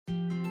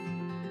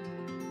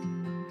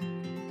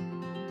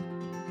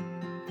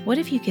What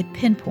if you could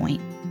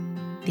pinpoint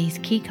these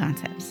key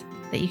concepts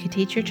that you could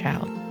teach your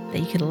child, that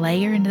you could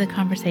layer into the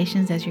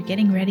conversations as you're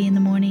getting ready in the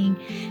morning,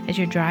 as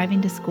you're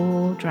driving to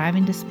school,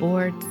 driving to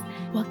sports?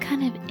 What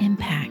kind of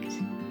impact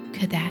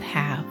could that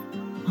have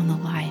on the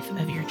life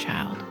of your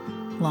child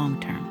long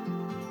term?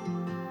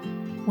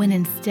 When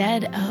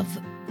instead of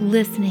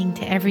listening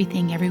to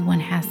everything everyone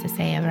has to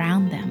say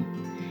around them,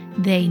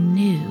 they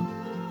knew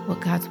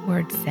what God's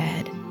word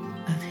said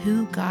of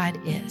who God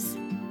is,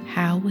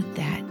 how would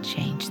that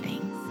change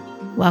things?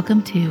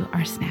 Welcome to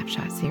our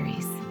Snapshot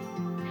series,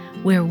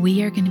 where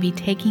we are going to be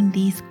taking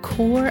these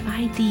core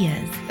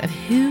ideas of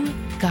who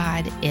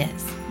God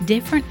is,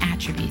 different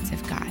attributes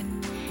of God,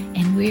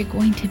 and we're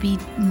going to be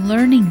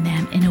learning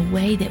them in a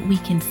way that we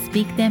can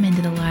speak them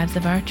into the lives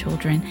of our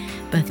children,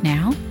 both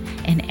now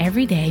and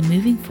every day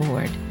moving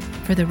forward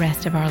for the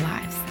rest of our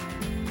lives.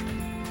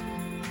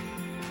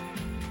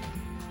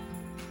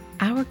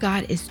 Our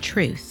God is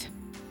truth,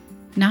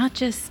 not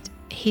just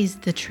He's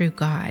the true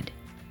God.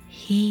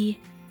 He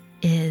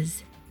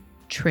is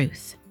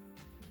truth.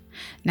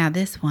 Now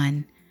this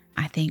one,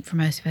 I think for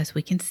most of us,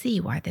 we can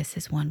see why this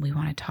is one we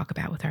want to talk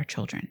about with our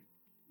children.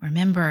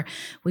 Remember,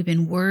 we've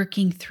been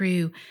working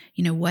through,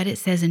 what it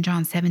says in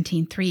John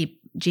 17:3.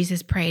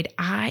 Jesus prayed,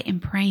 I am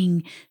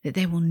praying that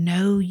they will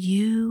know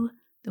you,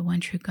 the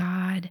one true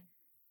God,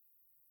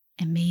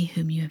 and me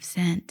whom you have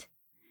sent.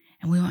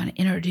 And we want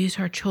to introduce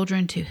our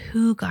children to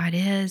who God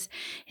is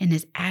and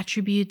His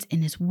attributes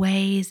and His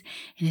ways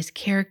and His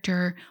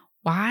character.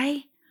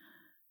 Why?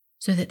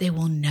 So that they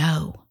will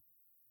know.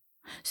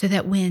 So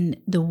that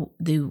when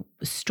the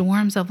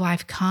storms of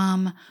life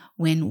come,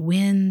 when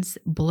winds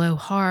blow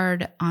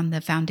hard on the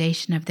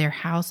foundation of their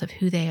house of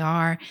who they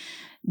are,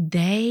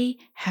 they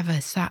have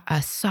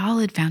a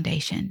solid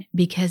foundation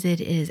because it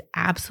is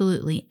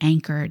absolutely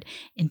anchored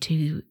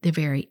into the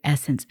very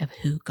essence of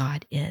who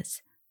God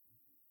is.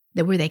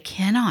 That where they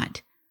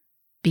cannot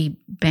be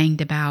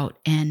banged about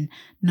and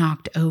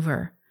knocked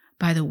over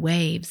by the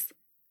waves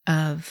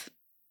of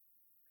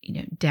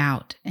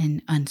doubt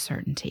and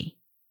uncertainty.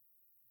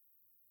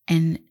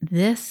 And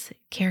this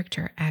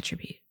character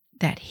attribute,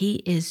 that He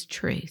is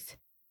truth,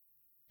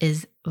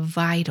 is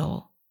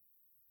vital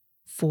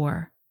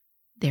for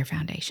their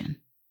foundation.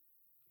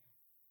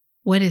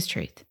 What is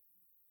truth?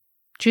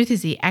 Truth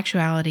is the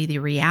actuality, the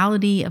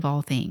reality of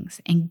all things,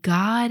 and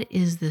God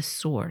is the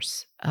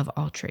source of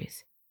all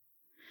truth.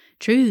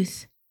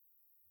 Truth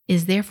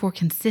is therefore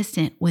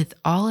consistent with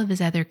all of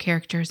His other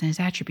characters and His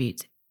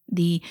attributes.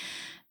 The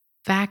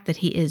fact that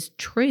He is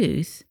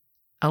truth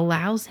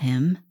allows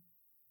Him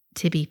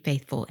to be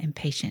faithful and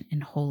patient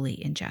and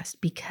holy and just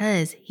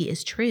because He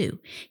is true.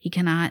 He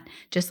cannot,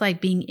 just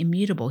like being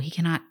immutable, He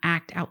cannot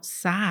act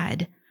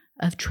outside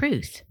of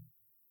truth.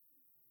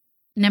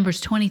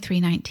 Numbers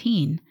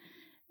 23:19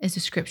 is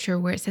a scripture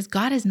where it says,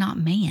 God is not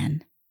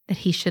man that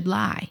He should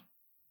lie.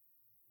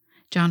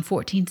 John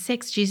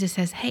 14:6, Jesus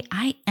says, hey,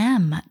 I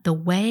am the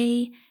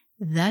way,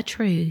 the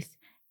truth,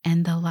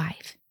 and the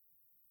life.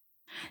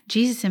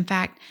 Jesus, in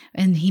fact,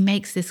 and He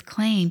makes this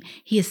claim,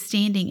 He is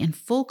standing in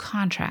full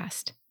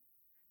contrast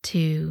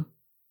to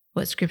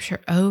what Scripture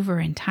over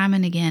and time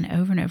and again,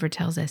 over and over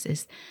tells us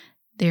is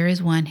there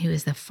is one who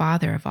is the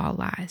father of all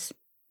lies,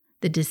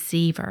 the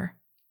deceiver.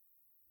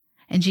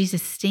 And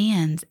Jesus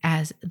stands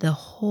as the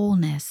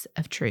wholeness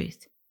of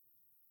truth.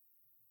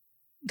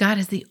 God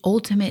is the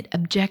ultimate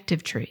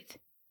objective truth.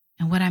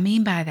 And what I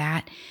mean by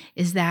that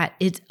is that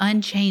it's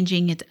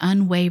unchanging, it's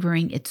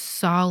unwavering, it's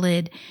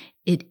solid,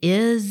 it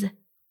is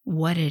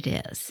what it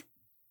is.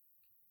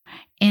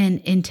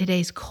 And in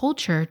today's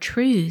culture,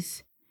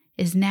 truth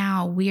is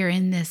now, we are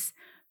in this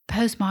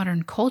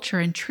postmodern culture,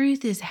 and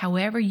truth is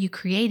however you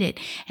create it.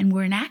 And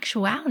we're in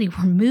actuality,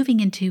 we're moving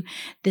into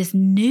this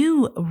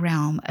new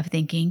realm of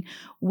thinking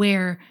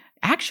where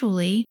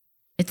actually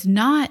it's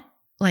not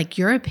like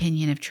your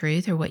opinion of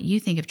truth or what you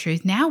think of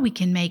truth. Now we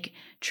can make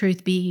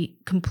truth be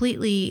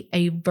completely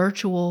a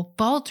virtual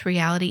false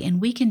reality, and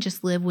we can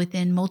just live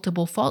within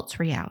multiple false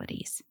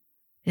realities.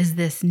 Is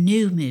this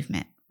new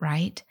movement,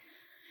 right?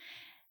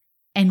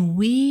 And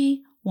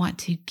we want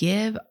to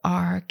give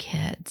our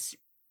kids,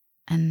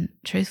 and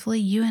truthfully,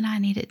 you and I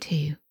need it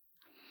too.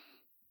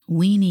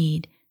 We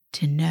need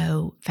to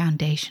know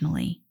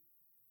foundationally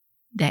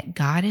that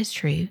God is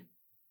true,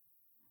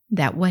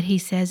 that what He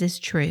says is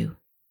true,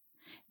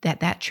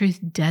 that truth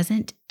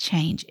doesn't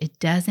change, it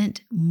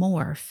doesn't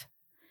morph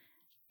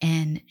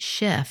and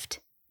shift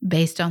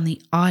based on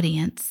the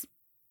audience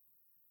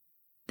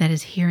that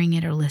is hearing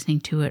it or listening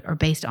to it, or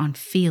based on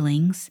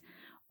feelings,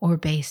 or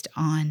based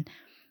on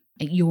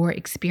your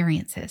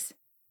experiences,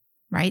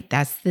 right?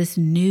 That's this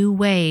new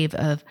wave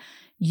of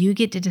you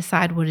get to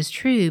decide what is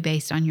true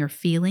based on your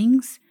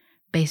feelings,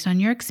 based on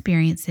your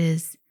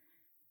experiences,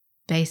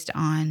 based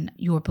on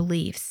your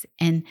beliefs.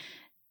 And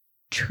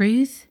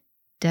truth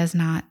does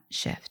not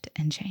shift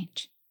and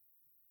change.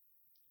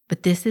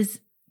 But this is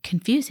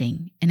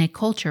confusing in a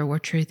culture where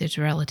truth is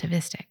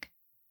relativistic.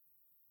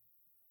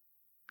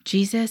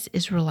 Jesus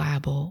is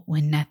reliable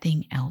when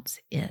nothing else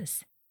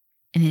is.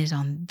 And it is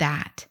on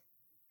that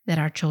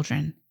our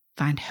children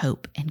find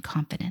hope and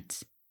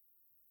confidence.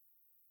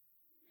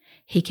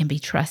 He can be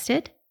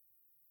trusted.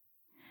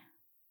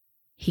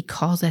 He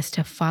calls us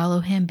to follow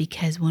him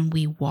because when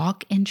we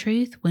walk in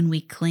truth, when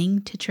we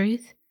cling to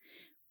truth,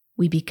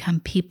 we become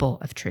people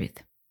of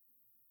truth.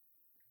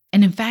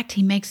 And in fact,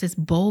 he makes this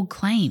bold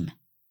claim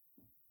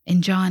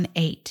in John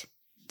 8.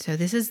 So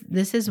this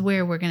is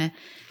where we're going to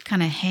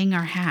kind of hang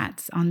our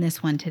hats on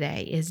this one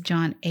today, is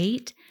John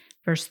 8,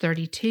 verse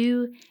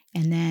 32,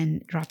 and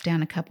then drop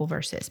down a couple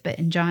verses. But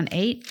in John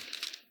 8,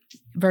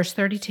 verse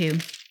 32,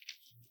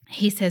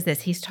 he says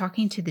this. He's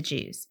talking to the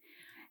Jews,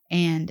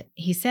 and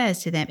he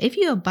says to them, "If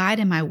you abide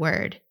in my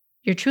word,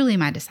 you're truly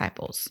my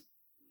disciples,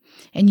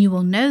 and you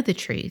will know the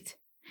truth,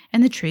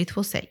 and the truth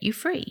will set you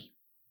free."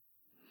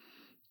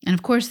 And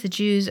of course, the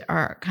Jews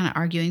are kind of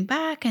arguing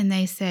back, and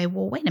they say,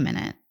 well, wait a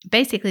minute.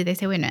 Basically, they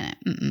say, wait a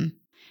minute.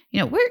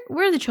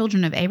 We're the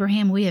children of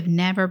Abraham. We have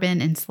never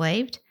been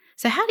enslaved.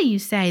 So how do you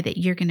say that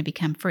you're going to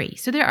become free?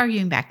 So they're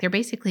arguing back. They're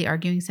basically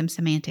arguing some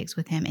semantics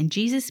with him. And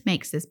Jesus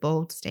makes this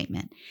bold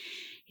statement.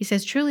 He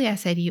says, "Truly I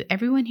say to you,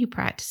 everyone who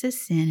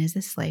practices sin is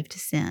a slave to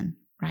sin,"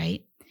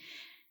 right?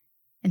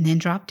 And then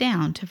drop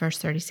down to verse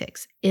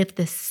 36. "If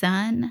the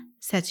Son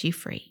sets you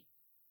free,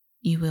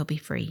 you will be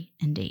free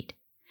indeed."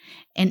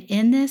 And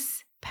in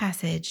this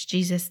passage,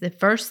 Jesus, the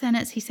first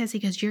sentence he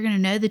goes, "You're going to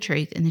know the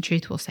truth, and the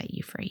truth will set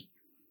you free."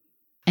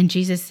 And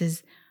Jesus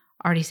has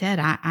already said,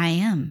 I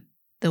am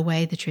the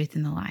way, the truth,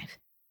 and the life.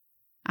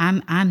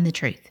 I'm the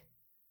truth.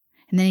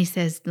 And then he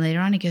says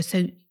later on, he goes,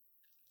 so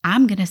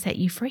I'm going to set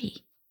you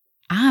free.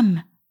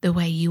 I'm the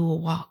way you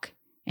will walk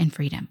in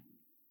freedom.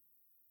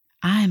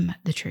 I'm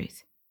the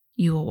truth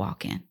you will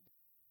walk in.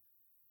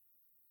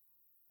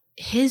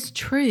 His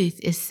truth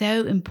is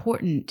so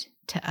important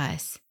to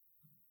us,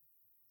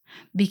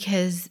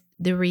 because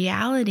the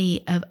reality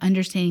of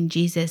understanding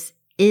Jesus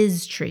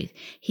is truth.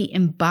 He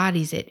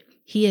embodies it.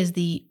 He is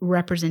the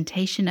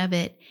representation of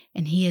it,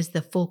 and he is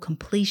the full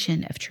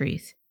completion of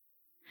truth.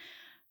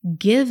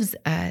 Gives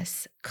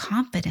us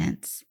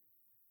confidence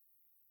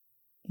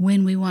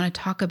when we want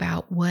to talk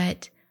about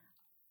what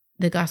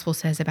the gospel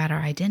says about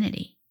our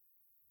identity.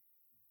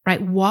 Right?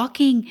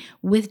 Walking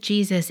with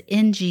Jesus,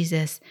 in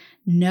Jesus,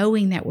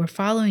 knowing that we're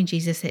following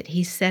Jesus, that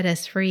he set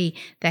us free,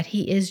 that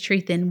he is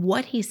truth, and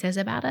what he says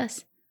about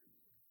us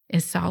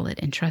is solid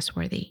and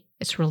trustworthy.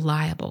 It's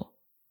reliable.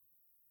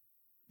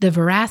 The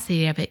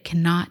veracity of it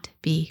cannot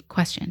be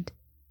questioned.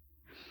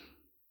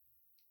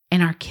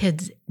 And our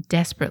kids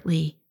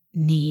desperately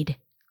need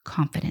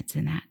confidence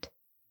in that.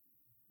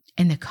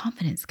 And the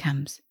confidence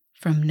comes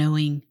from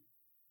knowing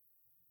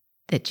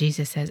that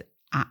Jesus says,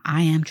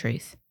 I am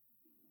truth.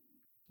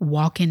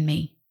 Walk in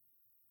me.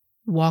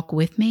 Walk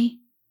with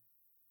me.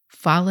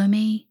 Follow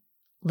me.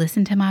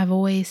 Listen to my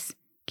voice.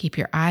 Keep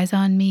your eyes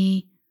on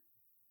me.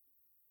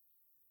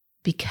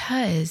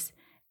 Because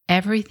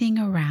everything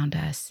around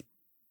us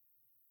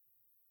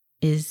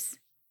is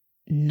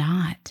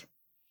not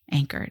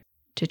anchored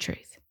to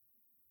truth.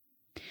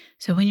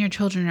 So when your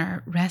children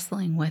are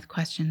wrestling with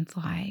questions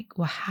like,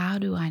 well, how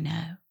do I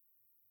know?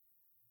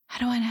 How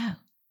do I know?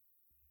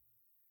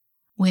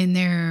 When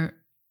they're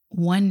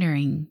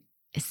wondering,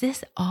 is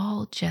this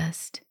all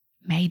just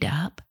made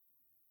up?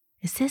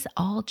 Is this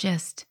all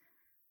just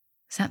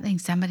something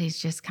somebody's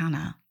just kind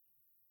of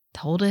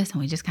told us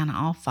and we just kind of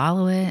all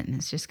follow it and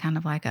it's just kind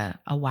of like a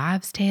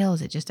wives' tale?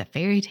 Is it just a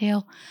fairy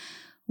tale?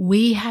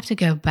 We have to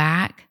go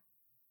back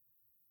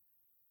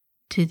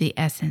to the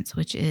essence,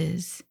 which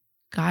is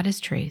God is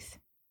truth.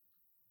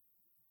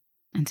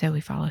 And so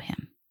we follow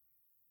him.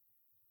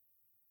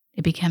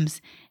 It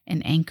becomes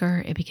an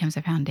anchor. It becomes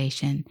a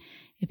foundation.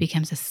 It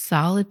becomes a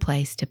solid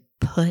place to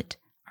put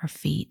our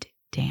feet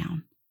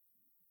down.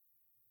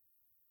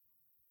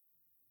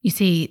 You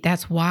see,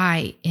 that's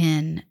why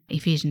in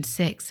Ephesians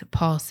 6,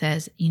 Paul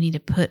says you need to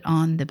put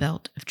on the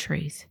belt of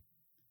truth.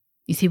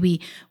 You see,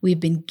 we've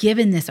been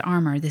given this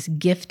armor, this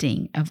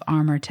gifting of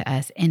armor to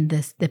us, and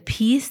the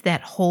piece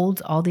that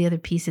holds all the other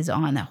pieces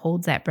on, that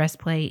holds that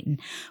breastplate and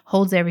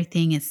holds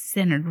everything, is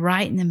centered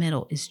right in the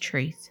middle, is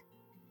truth.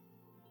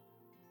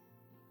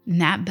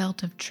 And that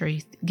belt of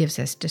truth gives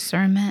us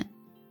discernment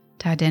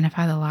to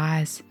identify the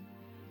lies,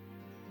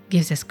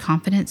 gives us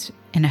confidence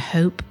and a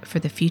hope for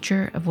the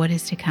future of what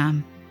is to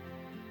come,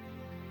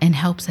 and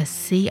helps us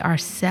see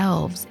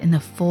ourselves in the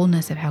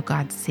fullness of how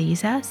God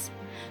sees us,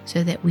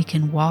 so that we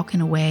can walk in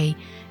a way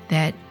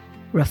that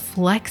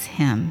reflects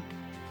him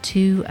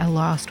to a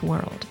lost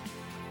world.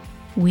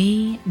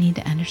 We need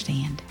to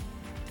understand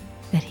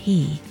that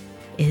he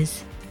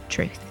is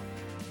truth.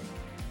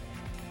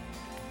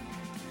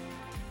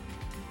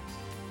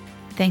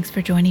 Thanks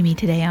for joining me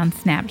today on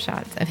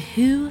Snapshots of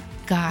who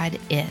God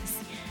is.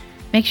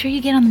 Make sure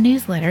you get on the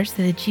newsletter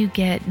so that you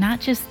get not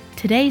just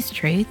today's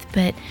truth,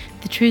 but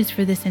the truths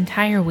for this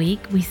entire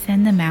week. We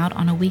send them out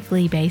on a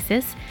weekly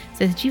basis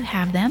so that you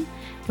have them,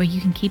 where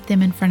you can keep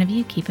them in front of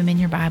you, keep them in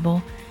your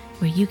Bible,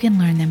 where you can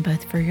learn them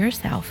both for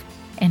yourself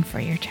and for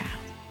your child.